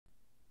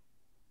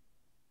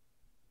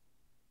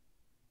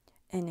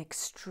An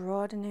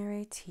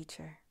Extraordinary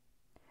Teacher,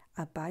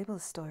 a Bible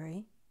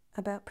story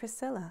about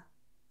Priscilla,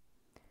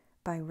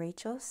 by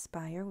Rachel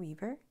Spier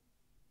Weaver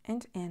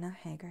and Anna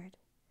Haggard,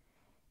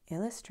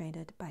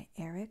 illustrated by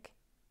Eric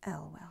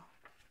Elwell.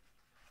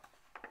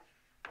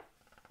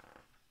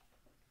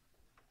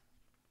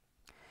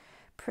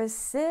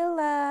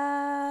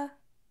 Priscilla!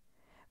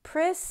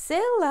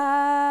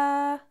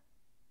 Priscilla!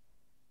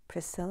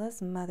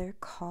 Priscilla's mother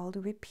called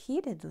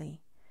repeatedly.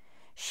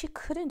 She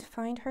couldn't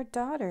find her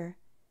daughter,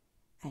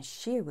 and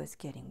she was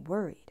getting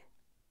worried.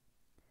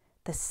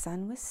 The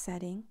sun was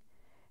setting,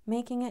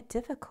 making it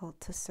difficult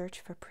to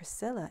search for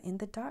Priscilla in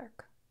the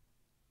dark.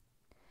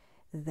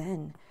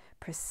 Then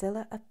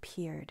Priscilla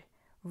appeared,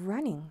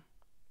 running.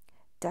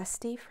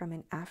 Dusty from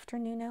an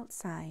afternoon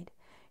outside,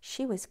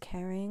 she was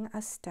carrying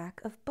a stack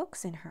of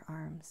books in her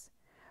arms,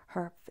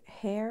 her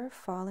hair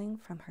falling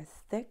from her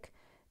thick,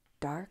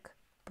 dark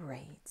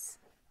braids.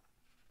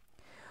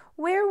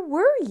 "Where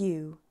were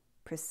you?"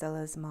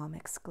 Priscilla's mom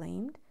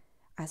exclaimed,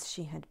 as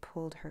she had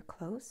pulled her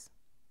close.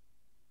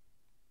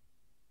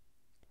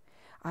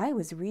 "I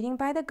was reading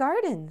by the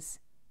gardens,"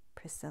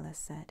 Priscilla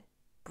said,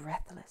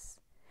 breathless.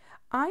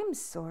 "I'm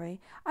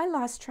sorry, I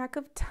lost track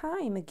of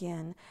time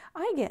again.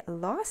 I get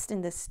lost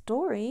in the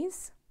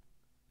stories."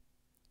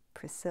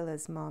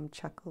 Priscilla's mom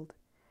chuckled.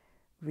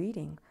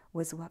 Reading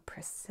was what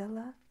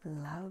Priscilla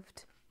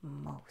loved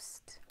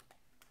most.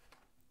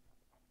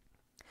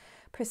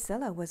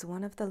 Priscilla was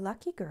one of the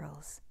lucky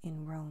girls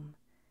in Rome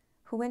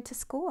who went to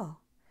school,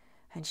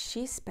 and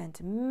she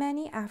spent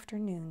many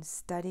afternoons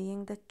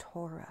studying the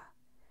Torah,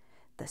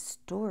 the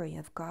story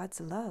of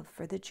God's love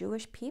for the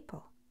Jewish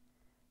people,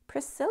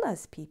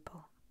 Priscilla's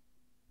people.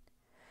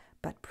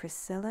 But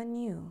Priscilla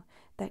knew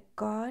that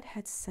God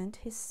had sent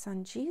his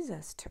son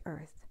Jesus to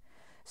earth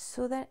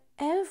so that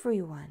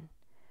everyone,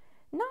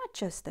 not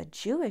just the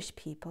Jewish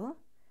people,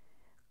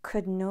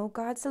 could know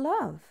God's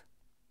love.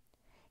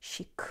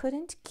 She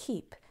couldn't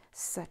keep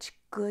such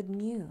good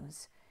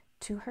news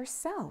to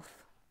herself.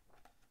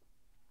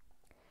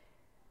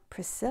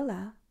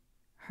 "Priscilla,"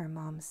 her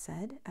mom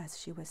said as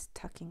she was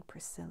tucking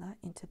Priscilla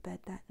into bed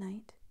that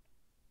night,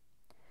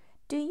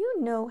 "do you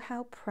know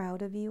how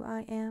proud of you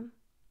I am?"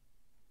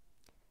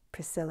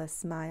 Priscilla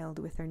smiled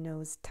with her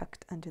nose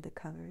tucked under the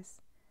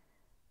covers.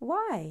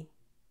 "Why?"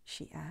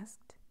 she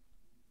asked.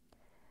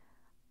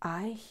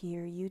 "I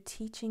hear you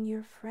teaching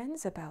your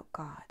friends about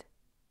God.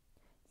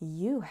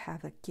 You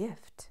have a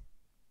gift."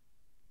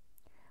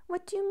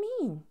 "What do you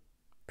mean?"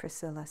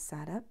 Priscilla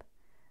sat up,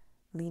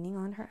 leaning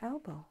on her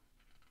elbow.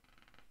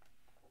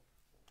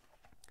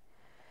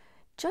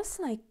 "Just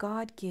like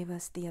God gave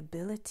us the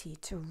ability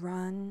to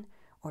run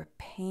or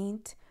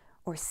paint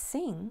or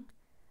sing,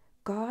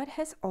 God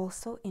has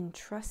also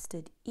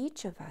entrusted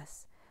each of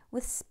us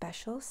with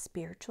special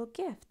spiritual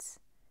gifts,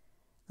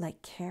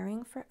 like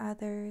caring for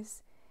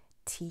others,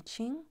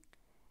 teaching,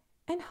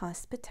 and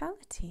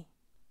hospitality."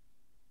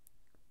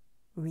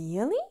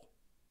 "Really?"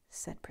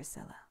 said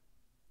Priscilla.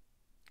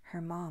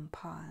 Her mom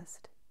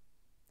paused.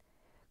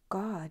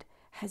 "God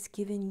has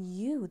given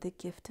you the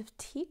gift of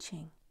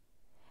teaching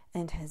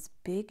and has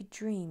big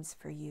dreams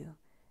for you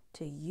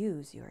to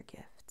use your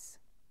gifts."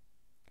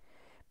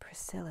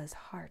 Priscilla's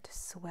heart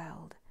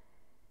swelled.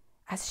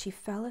 As she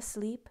fell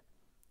asleep,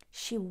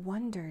 she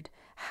wondered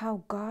how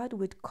God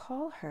would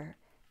call her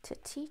to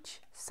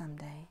teach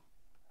someday.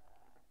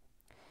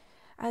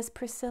 As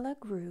Priscilla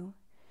grew,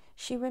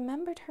 she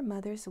remembered her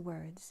mother's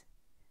words.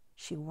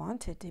 She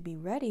wanted to be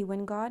ready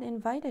when God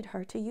invited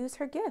her to use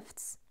her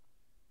gifts.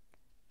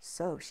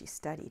 So she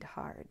studied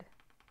hard.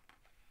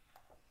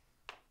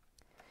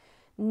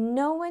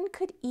 No one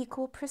could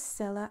equal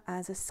Priscilla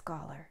as a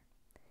scholar,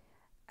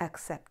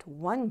 except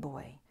one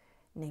boy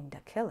named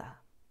Aquila.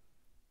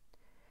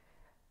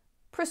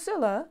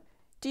 "Priscilla,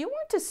 do you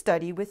want to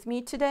study with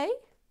me today?"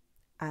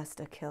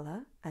 asked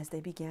Aquila as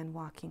they began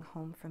walking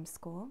home from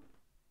school.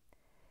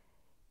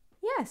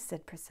 "Yes,"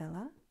 said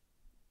Priscilla.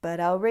 "But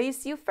I'll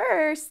race you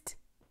first,"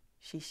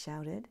 she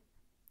shouted,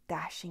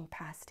 dashing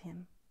past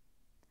him.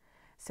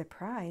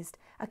 Surprised,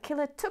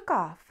 Aquila took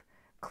off,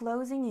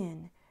 closing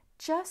in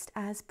just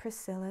as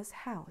Priscilla's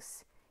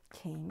house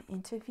came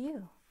into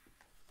view.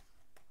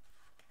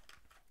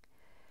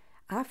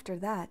 After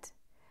that,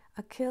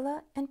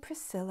 Aquila and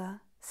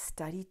Priscilla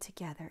studied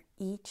together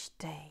each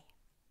day.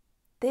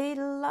 They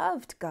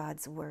loved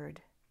God's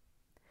word.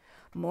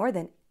 More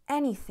than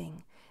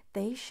anything,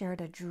 they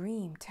shared a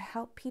dream to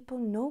help people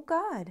know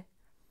God.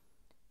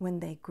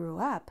 When they grew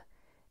up,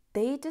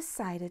 they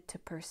decided to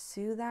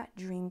pursue that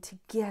dream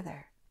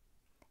together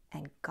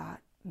and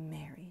got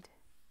married.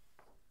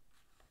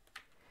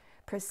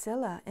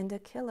 Priscilla and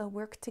Aquila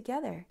worked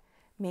together,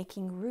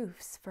 making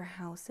roofs for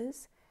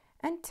houses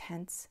and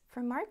tents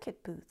for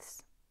market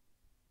booths.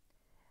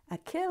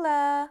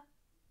 "Aquila,"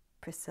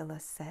 Priscilla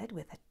said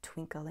with a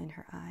twinkle in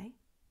her eye,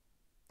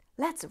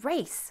 "let's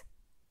race."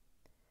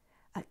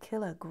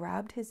 Aquila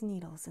grabbed his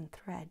needles and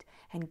thread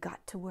and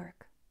got to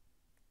work.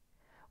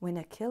 When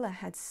Aquila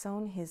had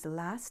sewn his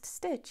last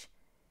stitch,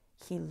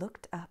 he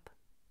looked up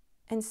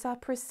and saw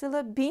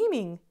Priscilla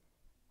beaming.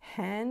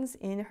 hands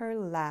in her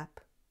lap.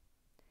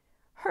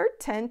 Her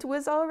tent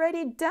was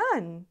already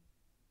done.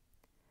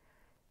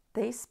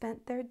 They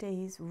spent their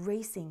days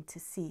racing to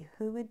see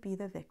who would be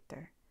the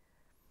victor.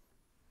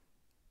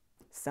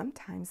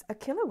 Sometimes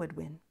Aquila would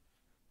win,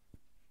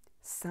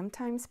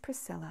 sometimes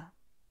Priscilla,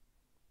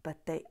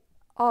 but they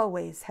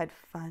always had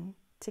fun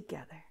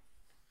together.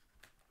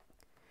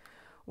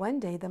 One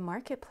day the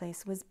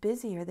marketplace was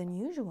busier than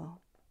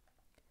usual.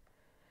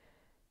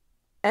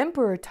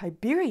 Emperor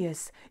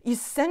Tiberius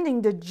is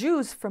sending the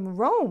Jews from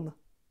Rome.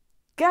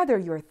 Gather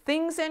your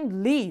things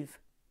and leave,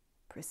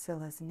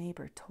 Priscilla's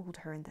neighbor told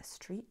her in the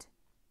street.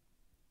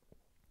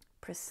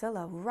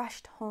 Priscilla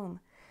rushed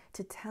home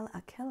to tell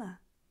Aquila,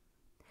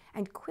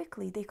 and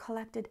quickly they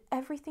collected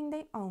everything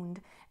they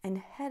owned and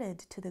headed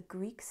to the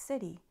Greek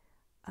city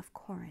of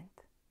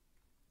Corinth.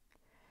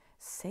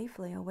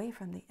 Safely away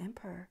from the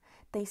emperor,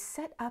 they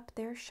set up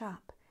their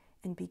shop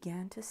and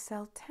began to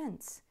sell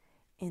tents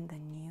in the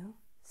new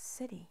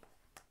city.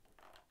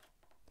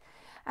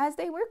 As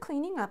they were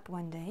cleaning up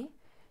one day,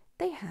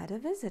 they had a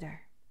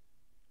visitor.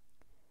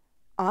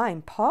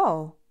 "I'm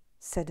Paul,"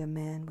 said a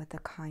man with a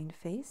kind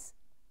face.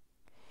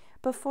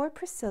 Before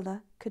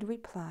Priscilla could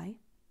reply,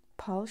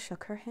 Paul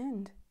shook her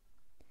hand.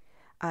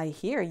 "I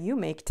hear you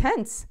make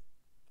tents,"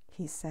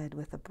 he said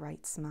with a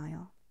bright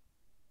smile.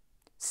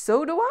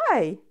 "So do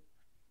I."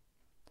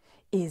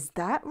 "Is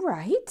that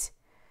right?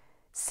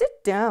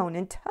 Sit down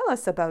and tell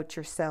us about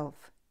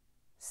yourself,"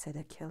 said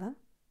Aquila.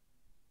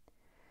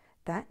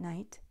 That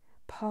night,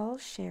 Paul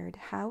shared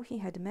how he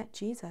had met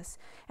Jesus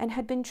and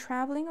had been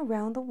traveling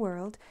around the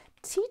world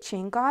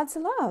teaching God's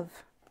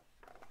love.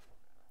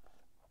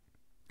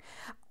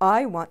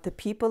 "I want the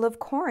people of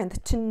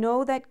Corinth to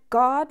know that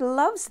God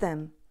loves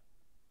them.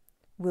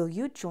 Will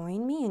you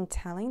join me in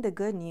telling the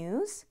good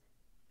news?"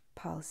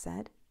 Paul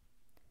said.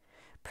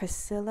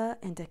 Priscilla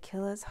and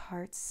Aquila's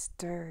hearts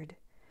stirred.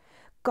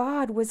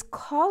 God was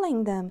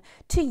calling them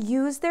to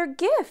use their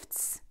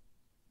gifts.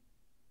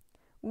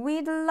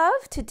 "We'd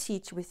love to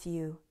teach with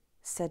you,"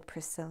 said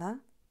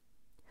Priscilla.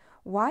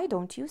 "Why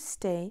don't you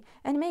stay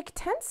and make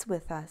tents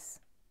with us?"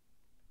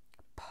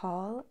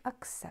 Paul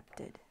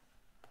accepted.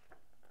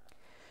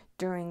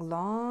 During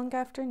long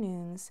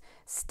afternoons,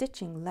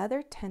 stitching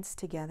leather tents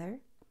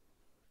together,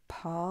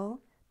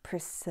 Paul,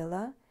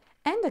 Priscilla,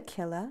 and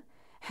Aquila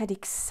had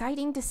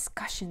exciting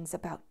discussions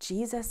about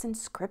Jesus and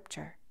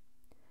Scripture.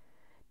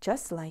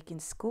 Just like in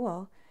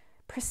school,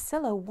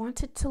 Priscilla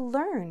wanted to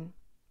learn.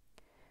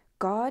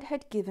 God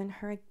had given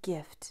her a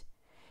gift,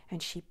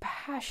 and she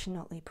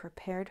passionately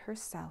prepared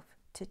herself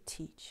to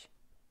teach.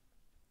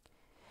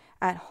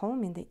 At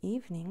home in the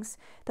evenings,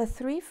 the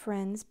three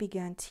friends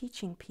began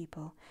teaching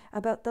people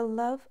about the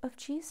love of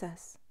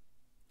Jesus.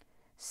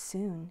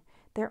 Soon,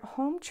 their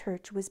home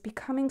church was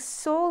becoming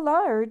so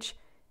large,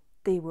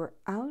 they were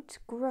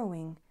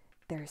outgrowing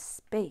their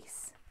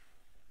space.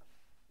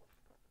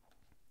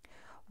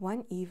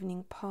 One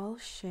evening, Paul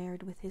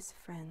shared with his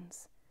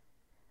friends,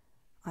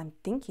 "I'm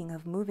thinking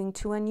of moving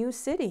to a new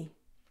city."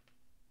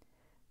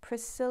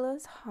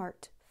 Priscilla's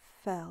heart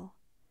fell.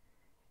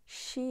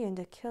 She and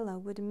Aquila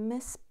would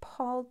miss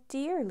Paul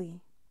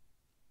dearly.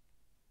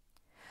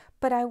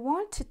 "But I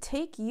want to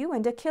take you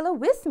and Aquila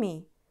with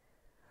me.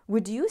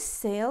 Would you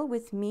sail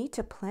with me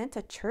to plant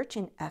a church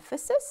in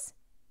Ephesus?"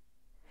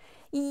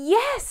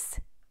 "Yes,"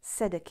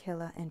 said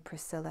Aquila and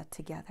Priscilla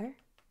together.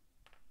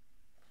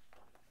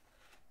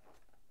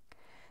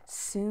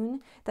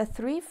 Soon the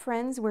three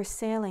friends were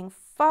sailing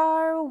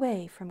far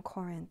away from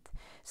Corinth,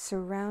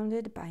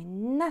 surrounded by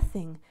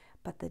nothing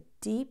but the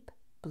deep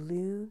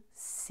blue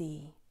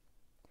sea.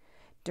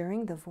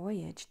 During the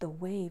voyage, the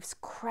waves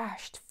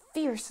crashed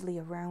fiercely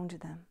around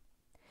them.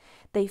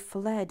 They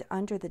fled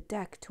under the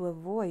deck to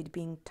avoid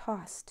being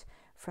tossed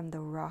from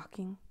the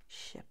rocking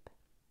ship.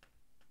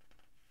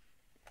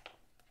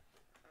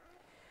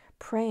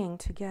 Praying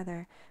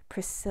together,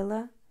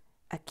 Priscilla,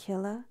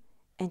 Aquila,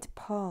 and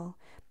Paul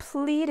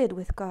pleaded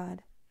with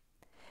God,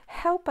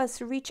 "Help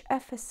us reach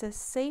Ephesus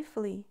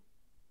safely."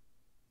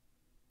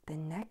 The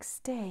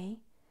next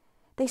day,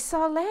 they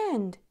saw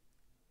land.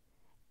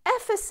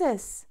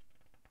 Ephesus!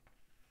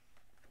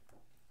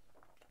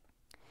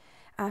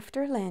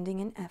 After landing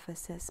in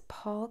Ephesus,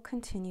 Paul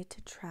continued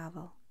to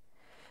travel.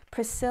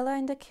 Priscilla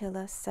and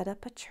Aquila set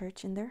up a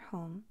church in their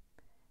home,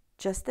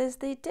 just as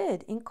they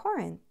did in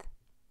Corinth.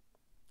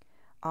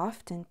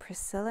 Often,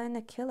 Priscilla and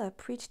Aquila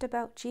preached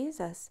about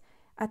Jesus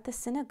at the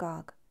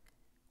synagogue,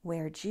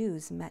 where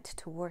Jews met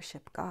to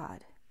worship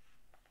God.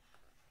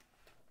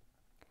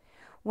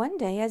 One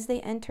day, as they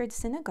entered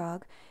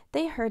synagogue,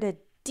 they heard a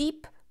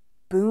deep,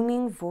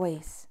 booming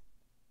voice.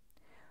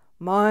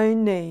 "My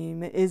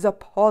name is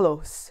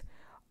Apollos.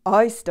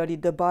 I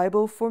studied the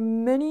Bible for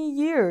many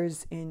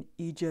years in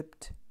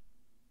Egypt."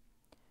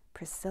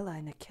 Priscilla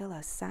and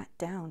Aquila sat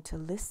down to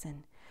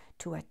listen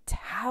to a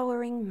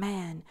towering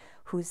man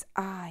whose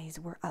eyes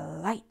were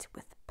alight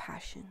with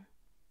passion.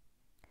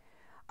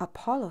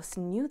 Apollos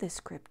knew the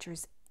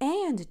Scriptures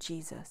and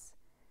Jesus,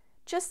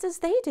 just as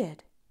they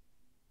did.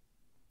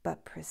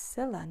 But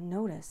Priscilla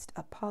noticed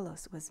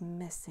Apollos was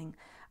missing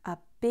a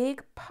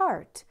big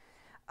part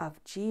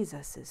of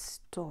Jesus'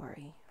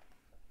 story.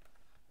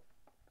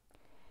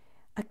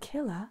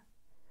 Aquila,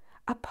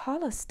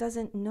 Apollos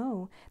doesn't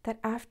know that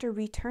after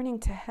returning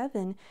to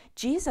heaven,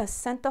 Jesus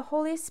sent the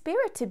Holy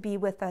Spirit to be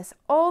with us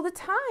all the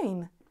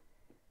time.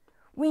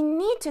 We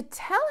need to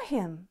tell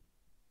him.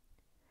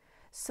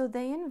 So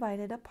they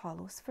invited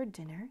Apollos for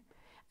dinner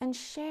and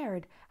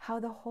shared how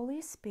the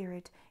Holy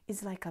Spirit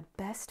is like a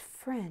best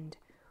friend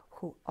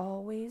who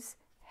always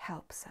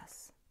helps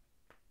us.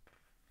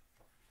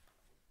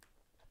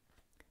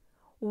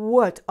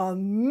 What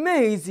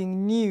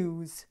amazing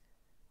news!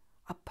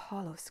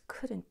 Apollos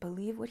couldn't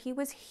believe what he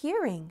was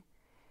hearing.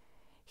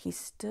 He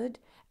stood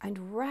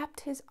and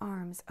wrapped his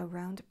arms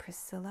around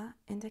Priscilla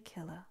and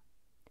Aquila.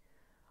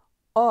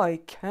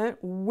 I can't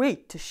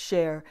wait to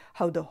share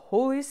how the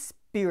Holy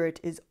Spirit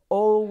is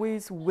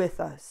always with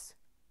us.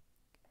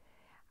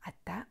 At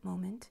that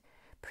moment,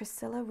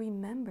 Priscilla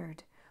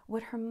remembered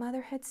what her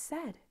mother had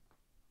said.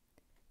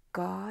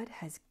 God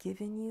has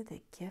given you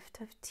the gift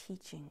of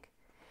teaching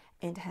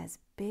and has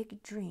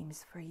big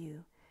dreams for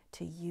you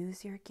to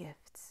use your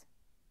gifts.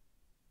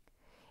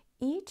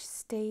 Each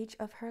stage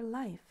of her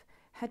life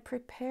had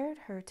prepared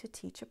her to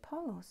teach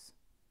Apollos,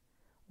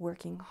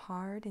 working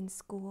hard in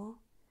school,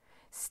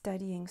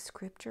 studying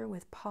scripture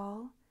with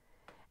Paul,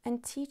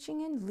 and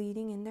teaching and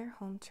leading in their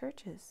home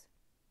churches.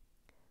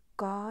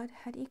 God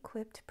had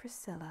equipped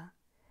Priscilla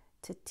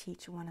to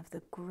teach one of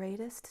the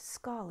greatest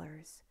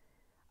scholars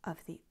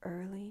of the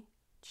early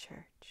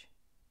church.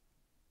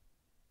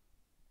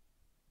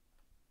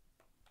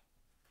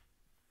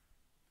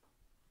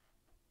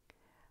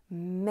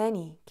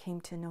 Many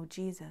came to know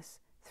Jesus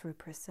through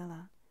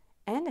Priscilla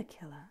and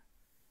Aquila.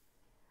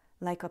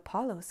 Like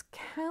Apollos,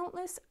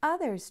 countless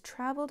others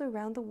traveled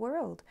around the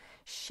world,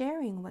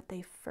 sharing what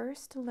they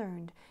first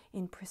learned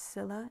in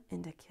Priscilla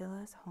and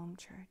Aquila's home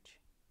church.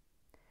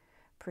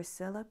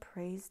 Priscilla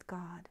praised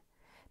God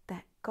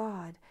that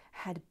God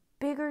had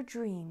bigger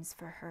dreams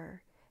for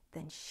her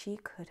than she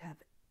could have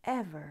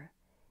ever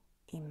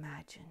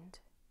imagined.